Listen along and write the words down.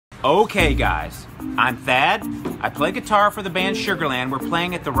Okay guys, I'm Thad. I play guitar for the band Sugarland. We're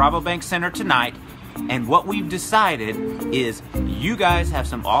playing at the Rabobank Center tonight. And what we've decided is you guys have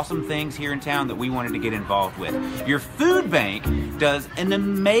some awesome things here in town that we wanted to get involved with. Your food bank does an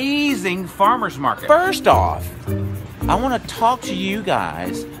amazing farmer's market. First off, I want to talk to you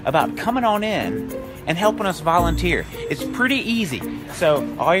guys about coming on in and helping us volunteer. It's pretty easy. So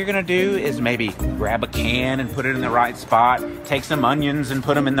all you're gonna do is maybe grab a can and put it in the right spot, take some onions and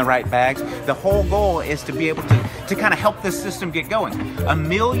put them in the right bags. The whole goal is to be able to kind of help this system get going. 1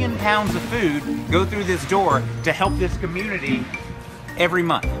 million pounds of food go through this door to help this community every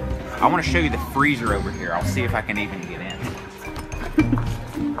month. I wanna show you the freezer over here. I'll see if I can even get in.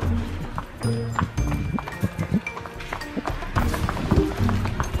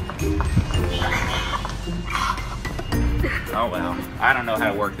 Oh well, I don't know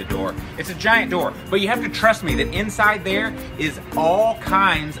how to work the door. It's a giant door, but you have to trust me that inside there is all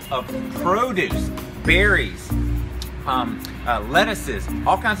kinds of produce, berries, lettuces,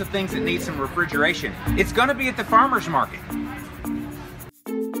 all kinds of things that need some refrigeration. It's gonna be at the farmer's market.